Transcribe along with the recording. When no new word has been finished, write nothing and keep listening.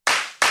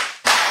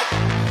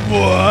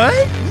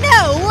What?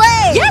 No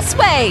way! Yes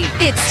way!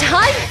 It's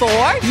time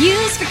for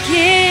News for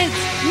Kids!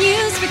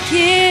 News for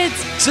Kids!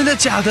 真的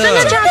假的？真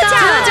的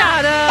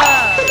假的？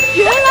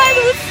原来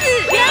如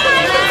此！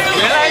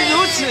原来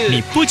如此！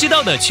你不知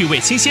道的趣味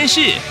新鲜事。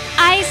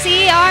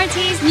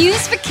ICRT's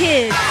News for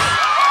Kids!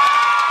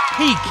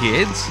 Hey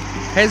kids,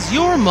 has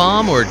your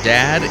mom or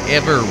dad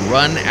ever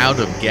run out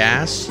of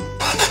gas?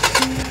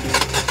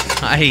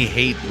 I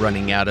hate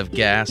running out of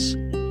gas.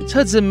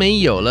 车子没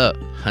有了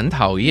很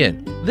讨厌。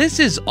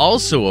This is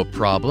also a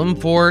problem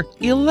for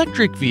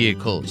electric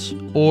vehicles,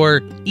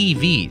 or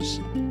EVs.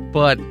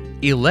 But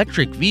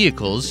electric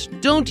vehicles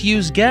don't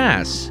use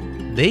gas.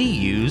 They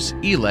use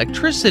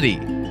electricity.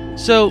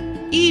 So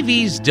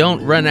EVs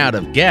don't run out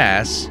of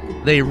gas,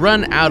 they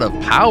run out of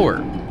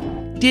power.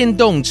 电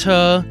动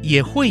车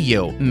也会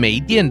有没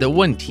电的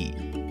问题。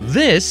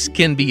This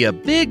can be a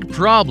big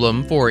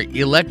problem for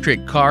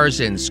electric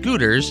cars and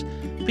scooters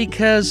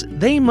because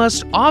they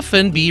must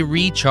often be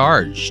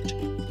recharged.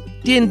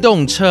 电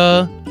动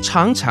车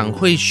常常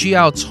会需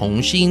要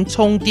重新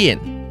充电。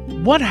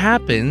What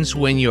happens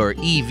when your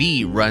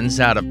EV runs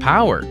out of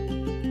power?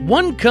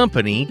 One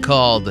company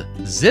called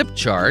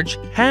ZipCharge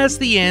has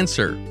the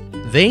answer.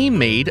 They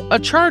made a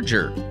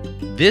charger.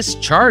 This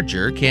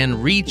charger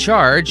can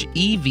recharge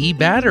EV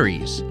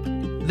batteries.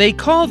 They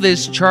call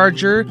this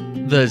charger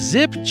the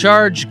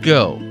ZipCharge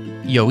Go.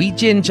 有一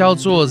间叫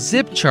做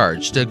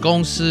ZipCharge 的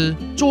公司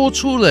做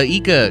出了一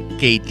个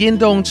给电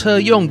动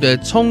车用的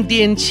充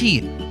电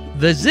器。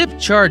The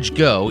ZipCharge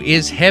Go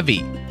is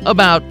heavy,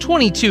 about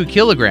 22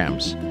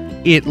 kilograms.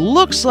 It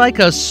looks like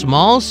a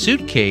small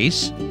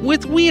suitcase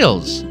with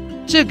wheels.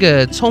 这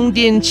个充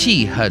电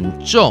器很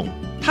重，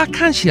它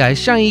看起来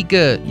像一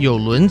个有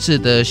轮子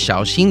的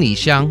小行李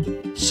箱。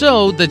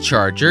So the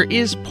charger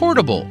is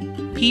portable.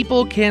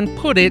 People can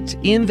put it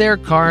in their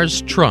car's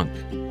trunk.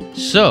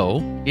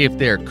 So if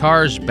their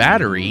car's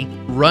battery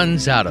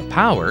runs out of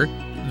power,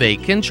 they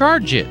can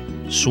charge it.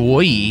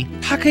 所以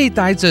它可以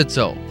带着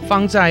走，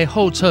放在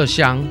后车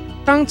厢。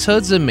当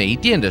车子没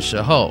电的时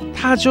候，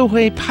它就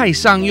会派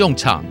上用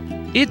场。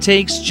It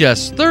takes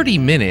just 30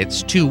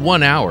 minutes to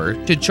 1 hour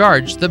to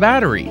charge the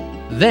battery.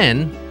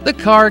 Then, the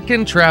car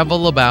can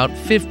travel about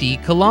 50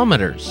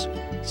 kilometers.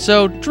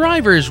 So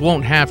drivers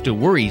won't have to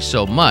worry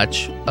so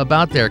much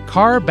about their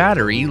car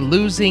battery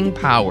losing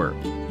power.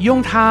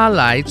 用它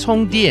来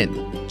充电，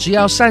只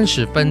要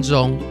30分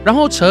钟，然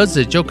后车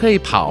子就可以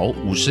跑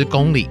50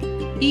公里。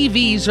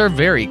EVs are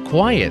very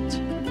quiet,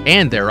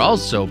 and they're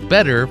also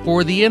better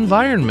for the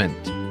environment.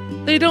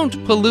 They don't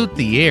pollute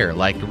the air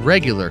like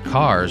regular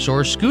cars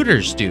or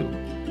scooters do.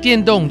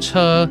 电动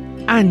车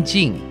安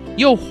静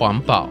又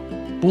环保，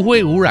不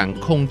会污染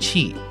空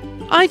气。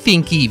I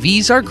think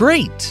EVs are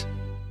great.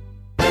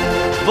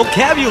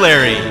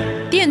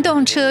 Vocabulary 电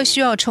动车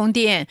需要充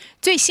电，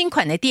最新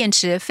款的电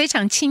池非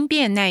常轻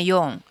便耐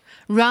用。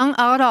Run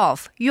out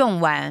of 用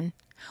完。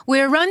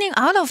We're running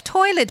out of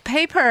toilet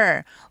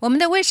paper. 我们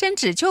的卫生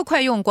纸就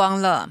快用光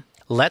了。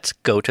Let's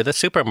go to the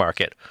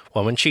supermarket.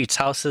 我们去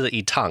超市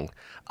一趟。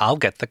I'll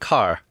get the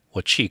car.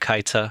 我去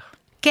开车。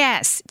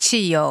Gas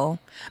汽油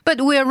But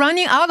we're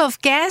running out of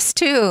gas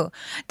too.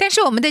 但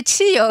是我们的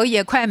汽油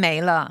也快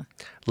没了。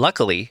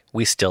Luckily,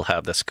 we still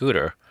have the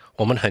scooter.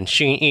 我们很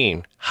幸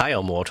运，还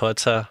有摩托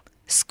车。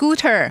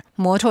Scooter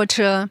摩托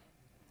车。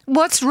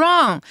What's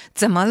wrong?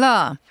 怎么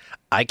了？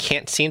 I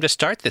can't seem to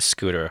start this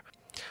scooter.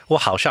 我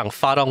好像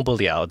发动不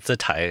了这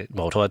台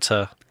摩托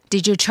车。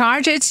Did you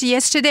charge it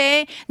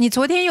yesterday? 你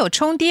昨天有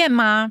充电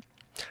吗？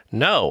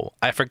 No,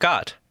 I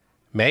forgot.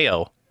 没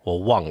有，我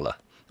忘了。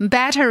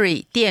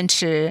Battery 电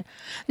池。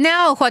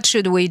Now what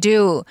should we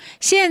do?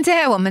 现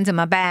在我们怎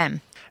么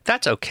办？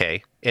 That's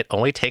okay. It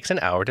only takes an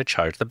hour to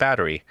charge the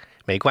battery.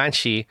 没关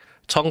系，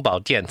充饱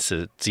电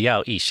池只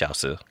要1小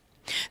时。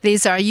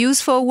These are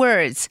useful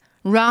words.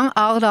 Run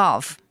out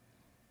of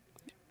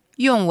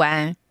用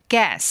完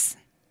gas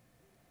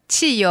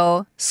汽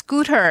油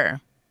scooter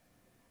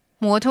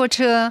摩托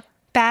车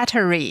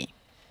battery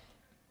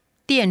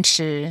电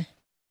池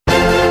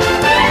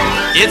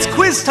It's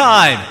quiz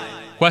time!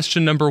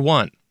 Question number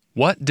 1.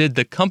 What did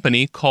the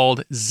company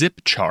called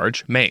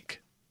ZipCharge make?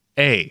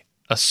 A.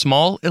 A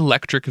small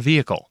electric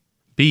vehicle.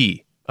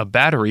 B. A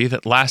battery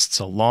that lasts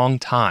a long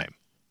time.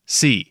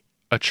 C.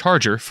 A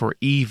charger for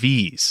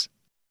EVs.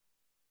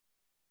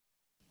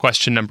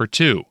 Question number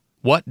 2.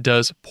 What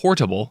does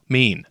portable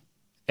mean?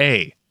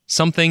 A.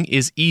 Something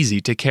is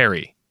easy to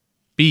carry.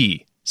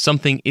 B.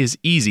 Something is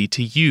easy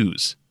to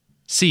use.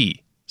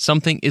 C.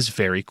 Something is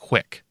very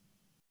quick.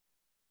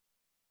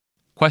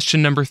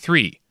 Question number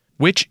 3.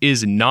 Which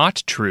is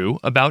not true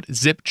about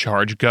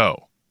ZipCharge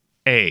Go?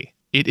 A.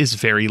 It is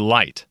very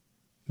light.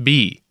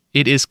 B.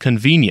 It is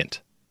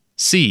convenient.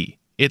 C.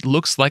 It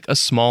looks like a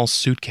small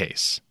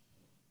suitcase.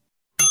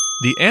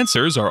 The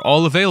answers are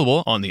all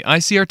available on the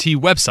ICRT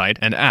website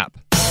and app.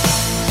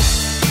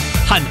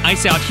 和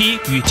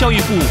ICRT 与教育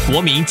部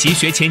国民及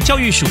学前教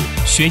育署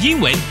学英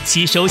文，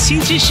吸收新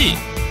知识。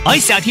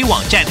ICRT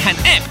网站和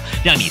App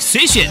让你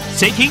随选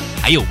随听，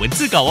还有文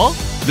字稿哦。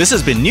This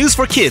has been News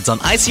for Kids on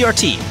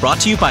ICRT,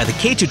 brought to you by the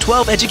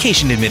K-12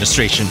 Education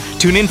Administration.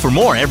 Tune in for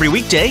more every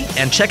weekday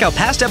and check out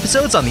past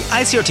episodes on the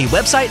ICRT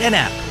website and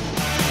app.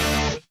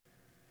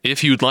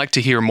 If you'd like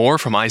to hear more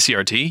from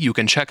ICRT, you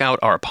can check out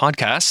our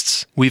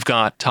podcasts. We've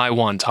got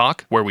Taiwan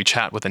Talk, where we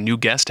chat with a new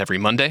guest every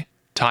Monday.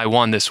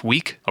 Taiwan This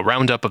Week, a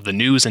roundup of the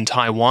news in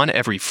Taiwan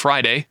every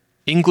Friday.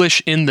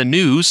 English in the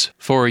News,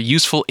 for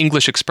useful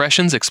English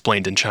expressions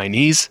explained in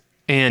Chinese.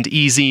 And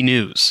EZ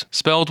News,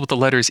 spelled with the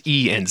letters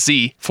E and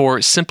Z, for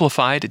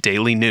simplified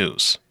daily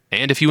news.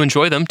 And if you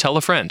enjoy them, tell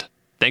a friend.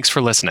 Thanks for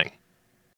listening.